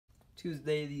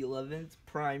Tuesday the 11th,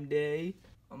 Prime Day.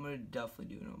 I'm gonna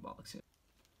definitely do an unboxing.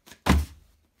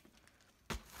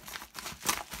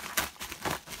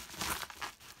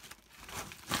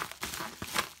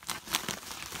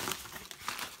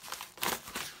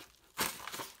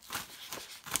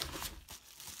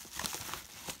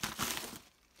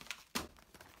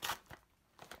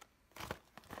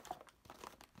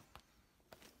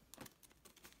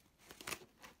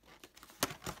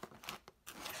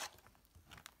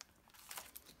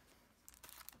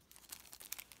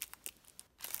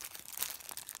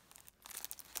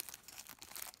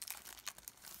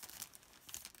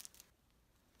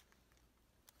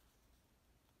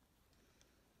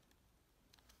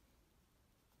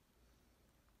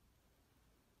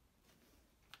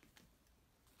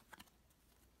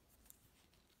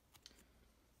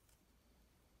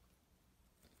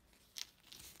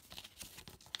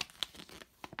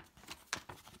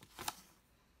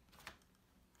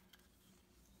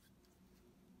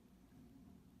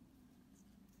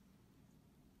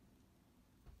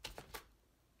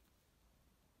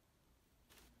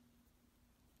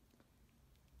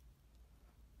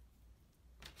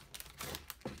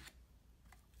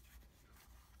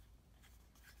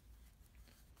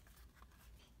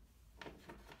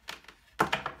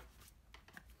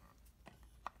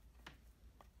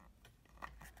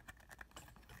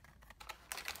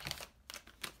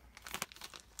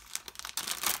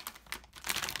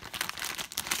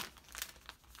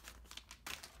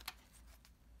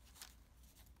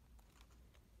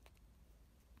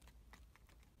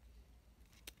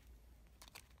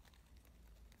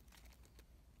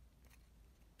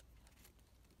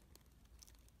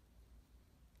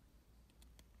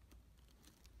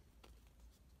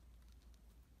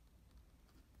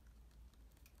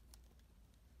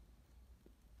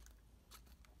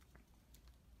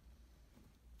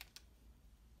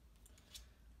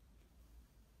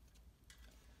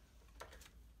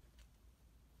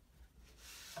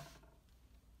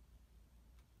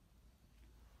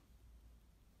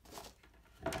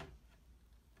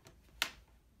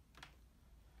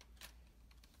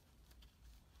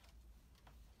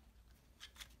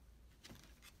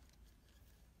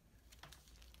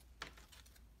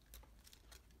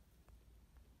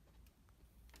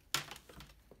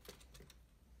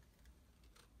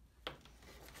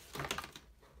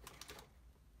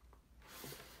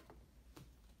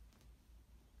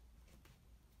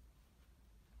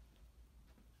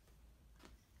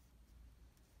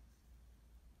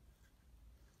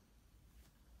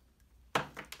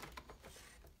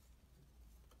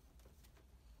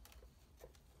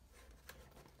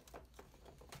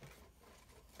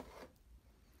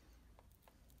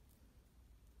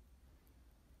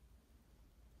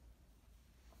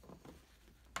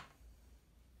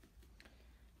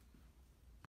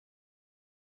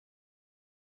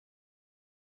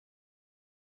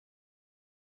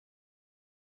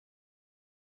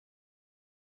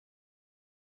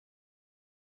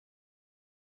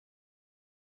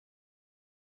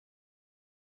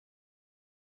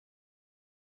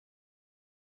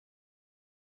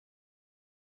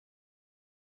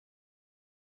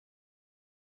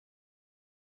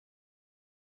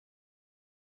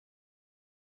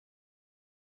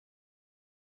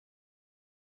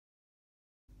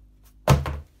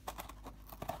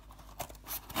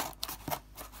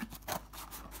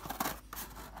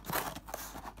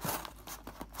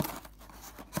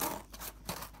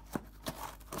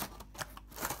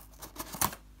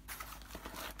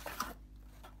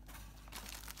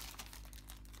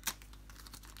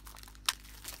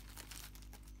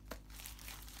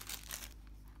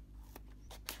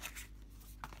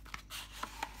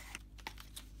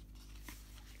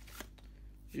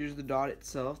 Here's the Dot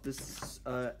itself. This is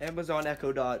Amazon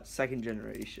Echo Dot 2nd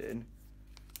generation.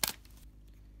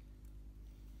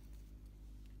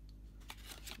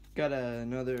 Got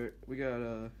another. We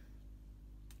got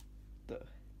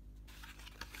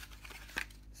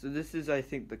So this is, I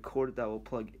think, the cord that will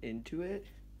plug into it.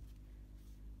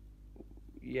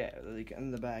 Yeah, like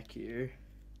in the back here.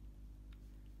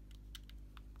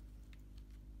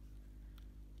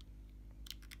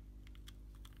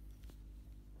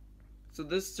 So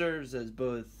this serves as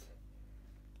both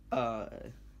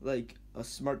like a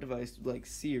smart device like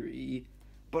Siri,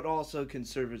 but also can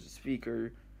serve as a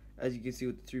speaker, as you can see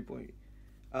with the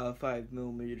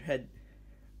 3.5mm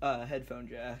headphone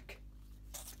jack.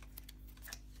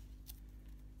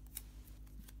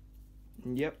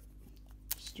 Yep,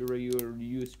 just a regular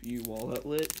USB wall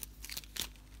outlet,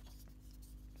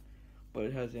 but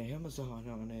it has Amazon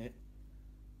on it.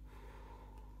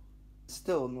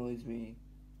 Still annoys me.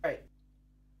 Alright,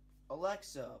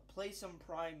 Alexa, play some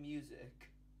Prime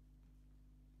music.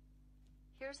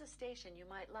 Here's a station you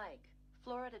might like.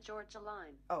 Florida Georgia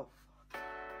Line. Oh, fuck.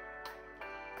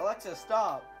 Alexa,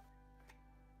 stop.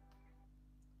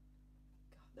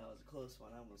 God, that was a close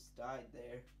one. I almost died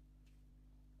there.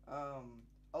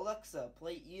 Alexa,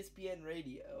 play ESPN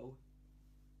Radio.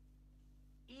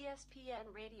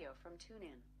 ESPN Radio from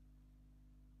TuneIn.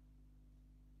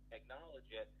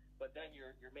 Acknowledge it, but then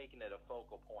you're making it a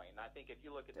focal point. And I think if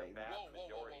you look at the vast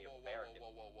majority of Americans,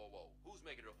 who's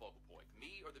making it a focal point?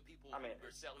 Me or the people I mean, who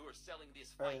are selling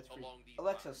this Alright, fight along these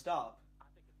Alexa, lines? stop. I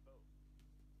think it's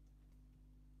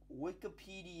both.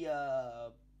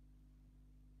 Wikipedia.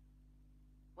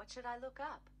 What should I look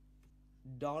up?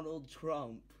 Donald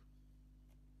Trump.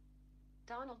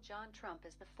 Donald John Trump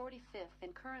is the 45th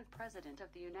and current president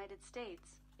of the United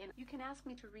States. You can ask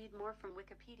me to read more from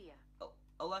Wikipedia.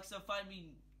 Alexa, find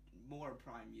me more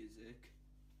Prime music.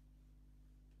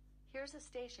 Here's a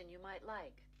station you might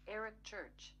like. Eric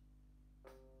Church.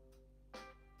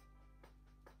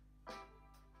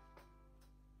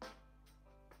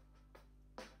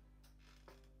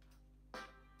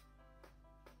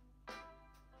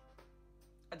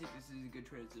 I think this is a good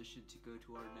transition to go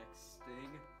to our next thing.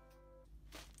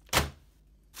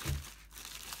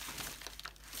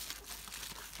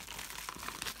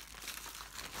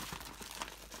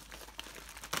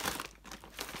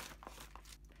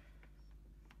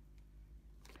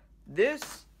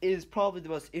 This is probably the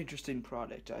most interesting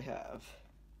product I have.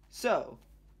 So,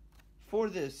 for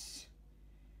this,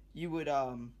 you would,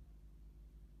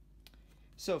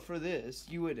 so for this,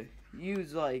 you would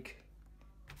use, like,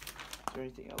 is there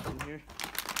anything else in here?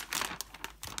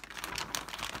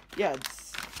 Yeah,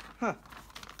 it's,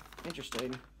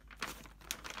 interesting.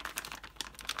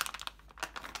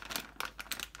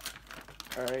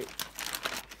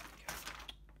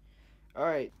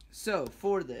 Alright, so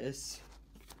for this,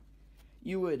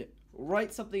 you would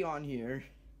write something on here,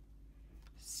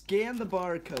 scan the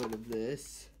barcode of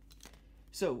this.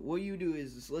 So what you do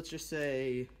is, let's just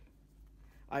say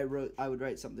I would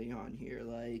write something on here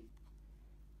like,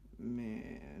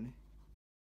 man.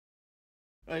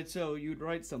 Alright, so you'd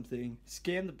write something,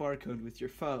 scan the barcode with your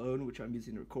phone, which I'm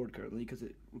using to record currently because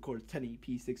it records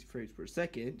 1080p 60 frames per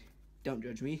second. Don't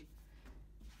judge me.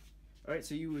 Alright,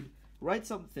 so you would write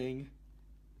something,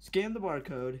 scan the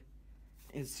barcode,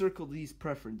 and circle these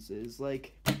preferences,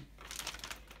 like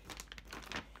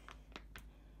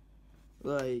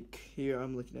here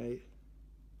I'm looking at it.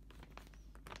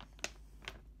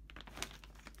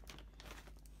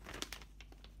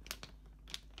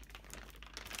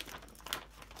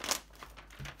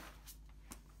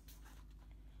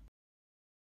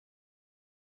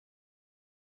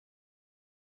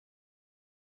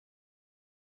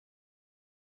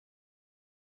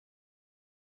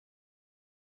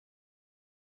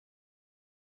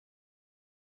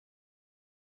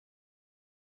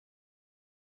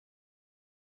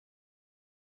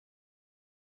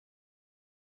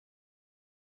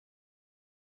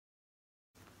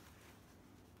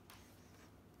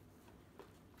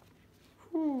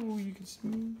 Ooh, you can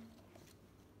see.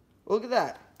 Look at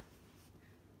that.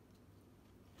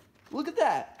 Look at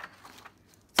that.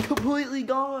 It's completely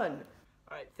gone.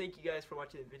 Alright, thank you guys for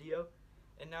watching the video.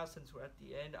 And now since we're at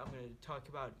the end, I'm going to talk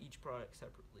about each product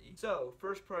separately. So,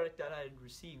 first product that I had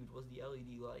received was the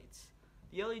LED lights.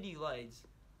 The LED lights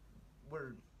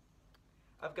were,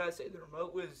 I've got to say, the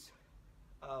remote was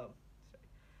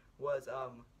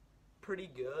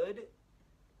pretty good.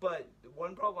 But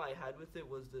one problem I had with it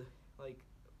was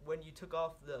when you took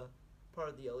off the part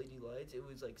of the LED lights, it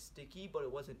was like sticky, but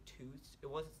it wasn't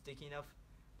sticky enough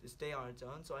to stay on its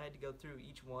own. So I had to go through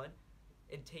each one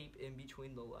and tape in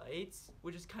between the lights,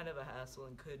 which is kind of a hassle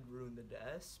and could ruin the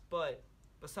desk. But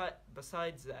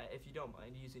besides that, if you don't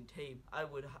mind using tape, I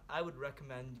would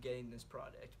recommend getting this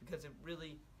product because it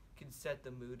really can set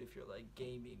the mood if you're like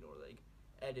gaming or like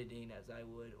editing as I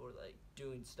would, or like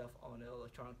doing stuff on an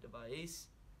electronic device.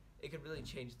 It could really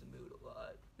change the mood a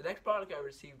lot. The next product I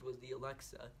received was the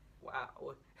Alexa.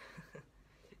 Wow.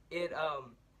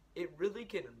 It really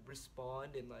can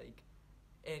respond and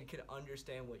can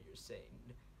understand what you're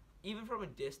saying. Even from a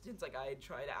distance, like I had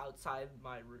tried outside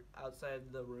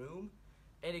the room,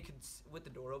 and it could, with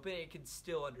the door open, it could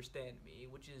still understand me,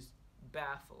 which is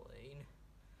baffling.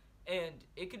 And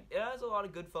it has a lot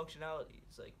of good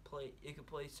functionalities. Like it could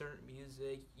play certain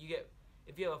music.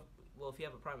 If you have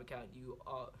a Prime account,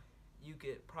 you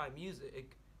get Prime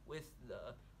Music with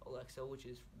the Alexa, which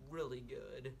is really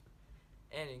good,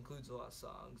 and it includes a lot of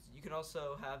songs. You can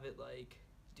also have it like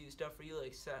do stuff for you,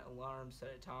 like set alarms,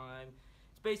 set a time.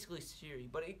 It's basically Siri,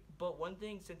 but one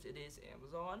thing, since it is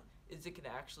Amazon, is it can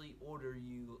actually order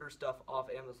you stuff off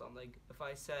Amazon. Like if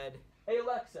I said, "Hey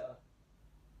Alexa,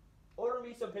 Order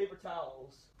me some paper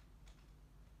towels.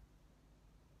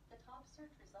 The top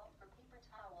search result for paper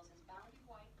towels is Bounty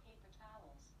White paper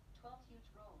towels, 12 huge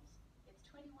rolls. It's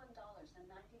 $21.99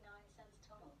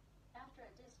 total, after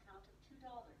a discount of $2.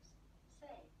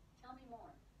 Say, tell me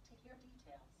more, to hear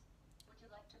details. Would you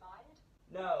like to buy it?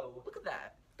 No. Look at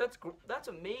that. That's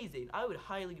amazing. I would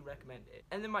highly recommend it.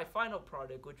 And then my final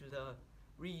product, which was a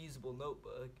reusable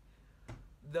notebook.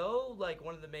 Though, like,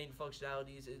 one of the main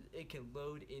functionalities is it can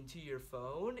load into your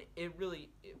phone,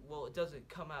 it doesn't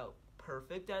come out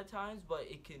perfect at times, but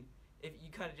it can, if you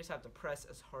kind of just have to press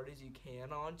as hard as you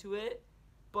can onto it.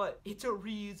 But it's a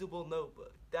reusable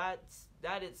notebook. That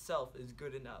itself is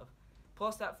good enough.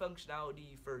 Plus that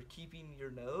functionality for keeping your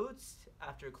notes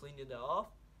after cleaning it off,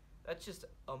 that's just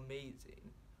amazing.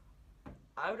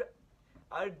 I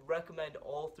would recommend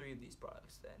all three of these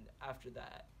products then after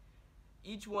that.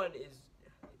 Each one is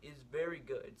very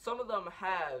good. Some of them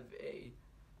have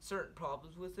certain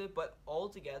problems with it, but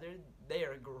altogether they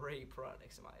are great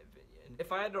products in my opinion.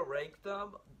 If I had to rank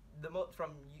them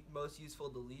from most useful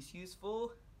to least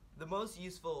useful, the most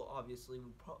useful obviously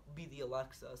would be the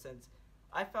Alexa, since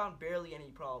I found barely any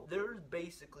problems. There's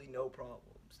basically no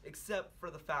problems, except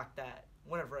for the fact that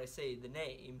whenever I say the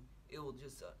name, it will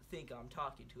just think I'm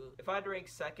talking to it. If I had to rank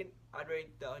second, I'd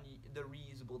rank the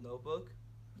reusable notebook.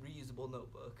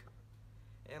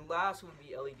 And last would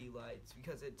be LED lights,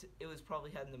 because it was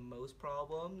probably having the most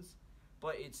problems,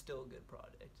 but it's still a good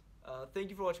product. Thank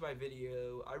you for watching my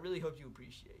video. I really hope you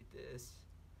appreciate this.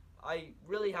 I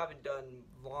really haven't done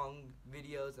long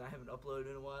videos and I haven't uploaded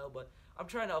in a while, but I'm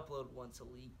trying to upload once a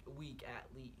week at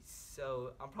least.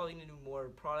 So I'm probably going to do more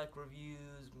product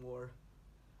reviews, more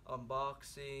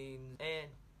unboxings, and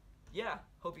yeah,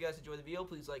 hope you guys enjoy the video.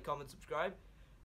 Please like, comment, subscribe,